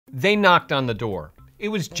They knocked on the door. It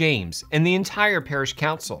was James and the entire parish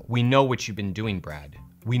council. We know what you've been doing, Brad.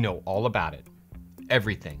 We know all about it.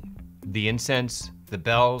 Everything. The incense, the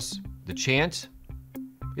bells, the chant.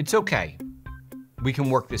 It's okay. We can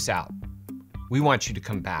work this out. We want you to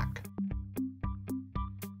come back.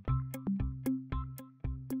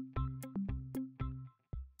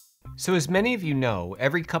 So as many of you know,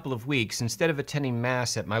 every couple of weeks, instead of attending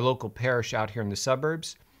Mass at my local parish out here in the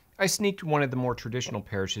suburbs, I sneak to one of the more traditional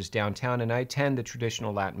parishes downtown and I attend the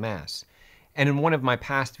traditional Latin Mass. And in one of my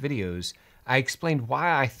past videos, I explained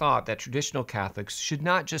why I thought that traditional Catholics should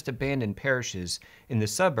not just abandon parishes in the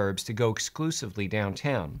suburbs to go exclusively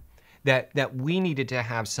downtown, that we needed to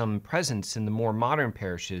have some presence in the more modern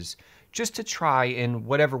parishes just to try in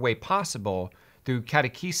whatever way possible through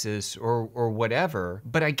catechesis or whatever.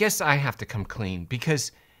 But I guess I have to come clean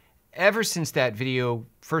because ever since that video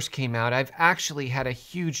first came out, I've actually had a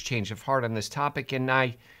huge change of heart on this topic, and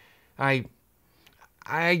I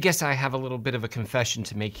guess I have a little bit of a confession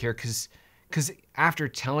to make here because after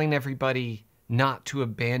telling everybody not to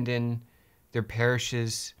abandon their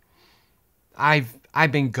parishes, I've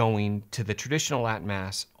been going to the traditional Latin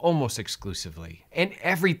Mass almost exclusively, and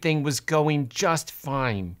everything was going just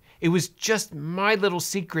fine. It was just my little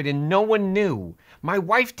secret and no one knew. My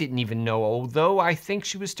wife didn't even know, although I think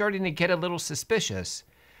she was starting to get a little suspicious.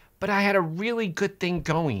 But I had a really good thing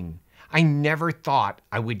going. I never thought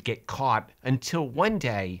I would get caught until one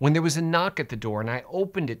day when there was a knock at the door and I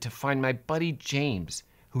opened it to find my buddy James,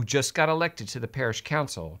 who just got elected to the parish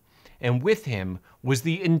council. And with him was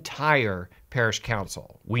the entire parish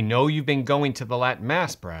council. We know you've been going to the Latin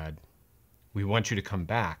Mass, Brad. We want you to come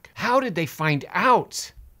back. How did they find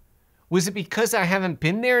out? Was it because I haven't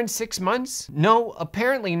been there in 6 months? No,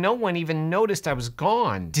 apparently no one even noticed I was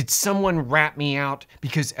gone. Did someone rat me out?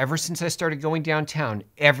 Because ever since I started going downtown,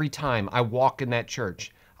 every time I walk in that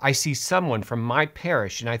church, I see someone from my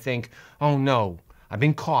parish and I think, oh no, I've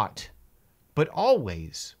been caught. But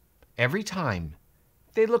always, every time,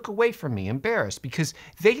 they look away from me, embarrassed, because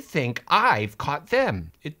they think I've caught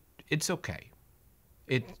them. It's okay.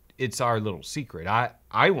 It's our little secret.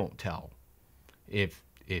 I won't tell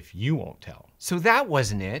if you won't tell. So that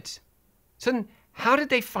wasn't it. So then how did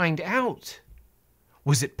they find out?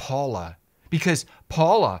 Was it Paula? Because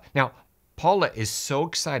Paula is so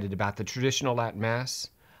excited about the traditional Latin Mass.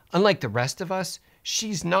 Unlike the rest of us,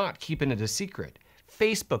 she's not keeping it a secret.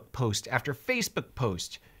 Facebook post after Facebook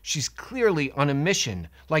post. She's clearly on a mission.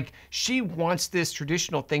 Like she wants this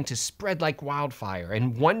traditional thing to spread like wildfire.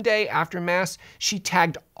 And one day after Mass, she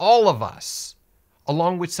tagged all of us,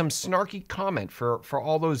 along with some snarky comment for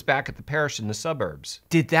all those back at the parish in the suburbs.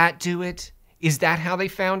 Did that do it? Is that how they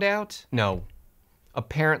found out? No.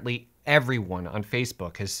 Apparently everyone on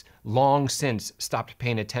Facebook has long since stopped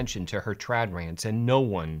paying attention to her trad rants and no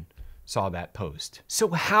one saw that post. So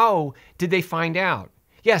how did they find out?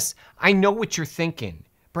 Yes, I know what you're thinking.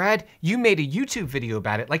 Brad, you made a YouTube video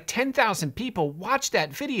about it. Like 10,000 people watched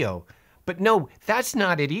that video. But no, that's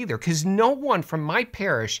not it either, because no one from my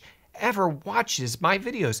parish ever watches my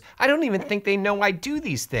videos. I don't even think they know I do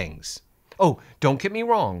these things. Oh, don't get me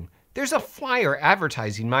wrong. There's a flyer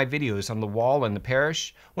advertising my videos on the wall in the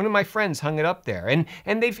parish. One of my friends hung it up there,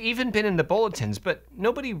 and they've even been in the bulletins, but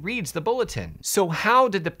nobody reads the bulletin. So how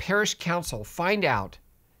did the parish council find out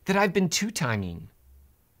that I've been two-timing?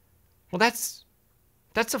 Well, that's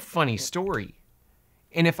a funny story.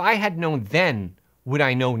 And if I had known then what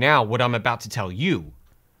I know now, what I'm about to tell you,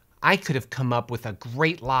 I could have come up with a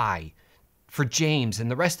great lie for James and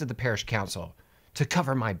the rest of the parish council to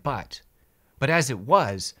cover my butt. But as it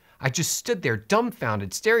was, I just stood there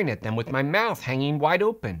dumbfounded, staring at them with my mouth hanging wide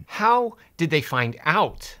open. How did they find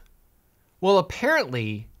out? Well,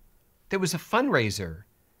 apparently there was a fundraiser,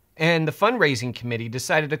 and the fundraising committee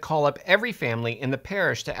decided to call up every family in the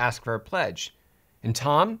parish to ask for a pledge. And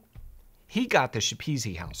Tom, he got the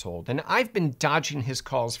Schepisi household, and I've been dodging his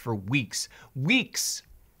calls for weeks. Weeks!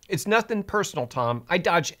 It's nothing personal, Tom. I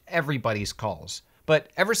dodge everybody's calls. But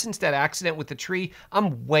ever since that accident with the tree,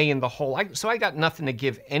 I'm way in the hole, so I got nothing to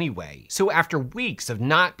give anyway. So after weeks of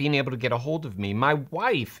not being able to get a hold of me, my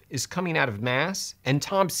wife is coming out of Mass, and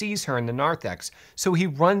Tom sees her in the narthex. So he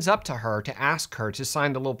runs up to her to ask her to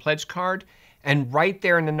sign the little pledge card, and right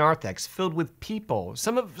there in the narthex, filled with people,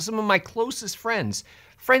 some of my closest friends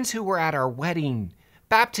who were at our wedding,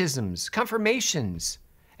 baptisms, confirmations.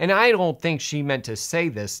 And I don't think she meant to say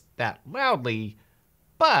this that loudly,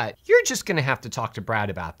 but you're just gonna have to talk to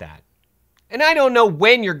Brad about that. And I don't know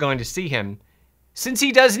when you're going to see him, since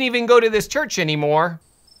he doesn't even go to this church anymore.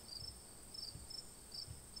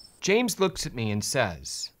 James looks at me and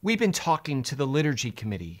says, "We've been talking to the liturgy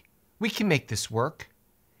committee. We can make this work.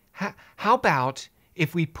 How about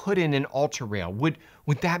if we put in an altar rail? Would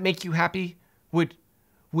that make you happy? Would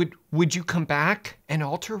you come back? An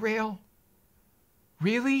altar rail?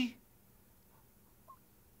 Really?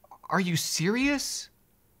 Are you serious?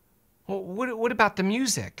 Well, what about the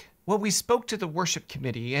music? Well, we spoke to the worship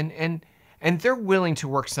committee and they're willing to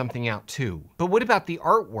work something out too. But what about the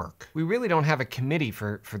artwork? We really don't have a committee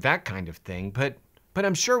for that kind of thing, but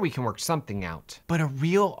I'm sure we can work something out. But a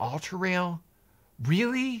real altar rail?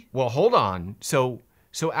 Really? Well, hold on. So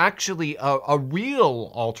actually a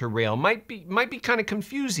real altar rail might be kind of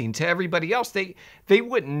confusing to everybody else. They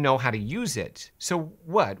wouldn't know how to use it. So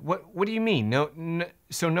what do you mean?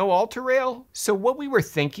 So no altar rail? So what we were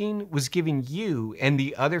thinking was giving you and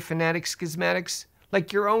the other fanatic schismatics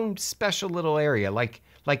like your own special little area, like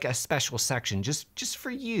a special section just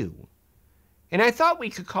for you. And I thought we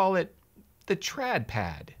could call it the trad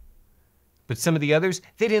pad. But some of the others,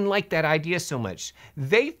 they didn't like that idea so much.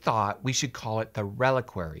 They thought we should call it the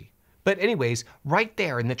reliquary. But anyways, right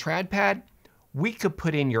there in the trad pad, we could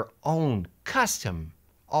put in your own custom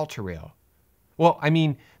altar rail. Well, I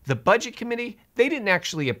mean, the budget committee, they didn't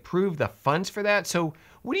actually approve the funds for that. So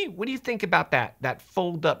what do you think about that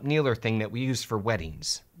fold-up kneeler thing that we use for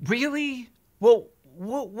weddings? Really? Well,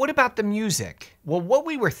 what about the music? Well, what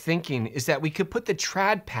we were thinking is that we could put the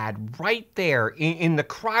trad pad right there in the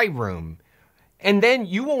cry room. And then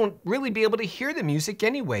you won't really be able to hear the music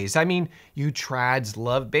anyways. I mean, you trads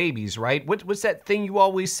love babies, right? What's that thing you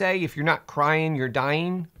always say? If you're not crying, you're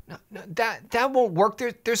dying? No, that won't work.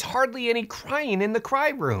 There's hardly any crying in the cry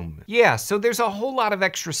room. Yeah, so there's a whole lot of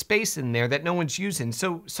extra space in there that no one's using,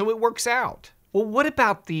 so it works out. Well, what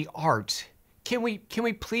about the art? Can we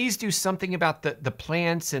please do something about the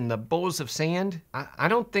plants and the bowls of sand? I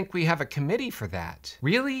don't think we have a committee for that.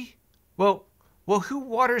 Really? Well, who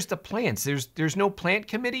waters the plants? There's no plant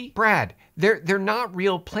committee? Brad, they're not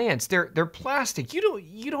real plants. They're plastic.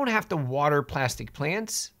 You don't have to water plastic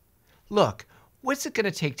plants. Look, what's it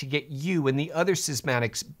gonna take to get you and the other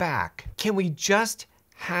schismatics back? Can we just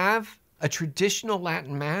have a traditional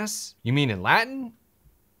Latin mass? You mean in Latin?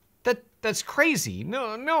 That's crazy. No,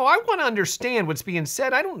 I want to understand what's being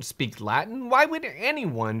said. I don't speak Latin. Why would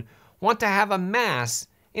anyone want to have a mass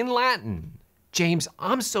in Latin? James,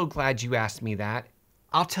 I'm so glad you asked me that.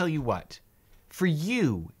 I'll tell you what, for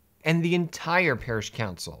you and the entire parish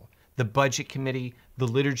council, the budget committee, the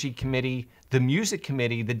liturgy committee, the music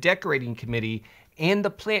committee, the decorating committee, and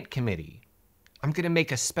the plant committee, I'm gonna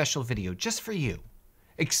make a special video just for you,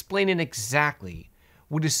 explaining exactly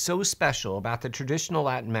what is so special about the traditional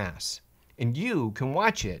Latin Mass. And you can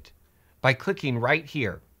watch it by clicking right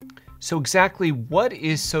here. So exactly what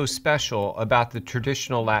is so special about the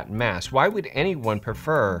traditional Latin Mass? Why would anyone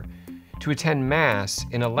prefer to attend Mass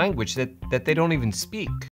in a language that they don't even speak?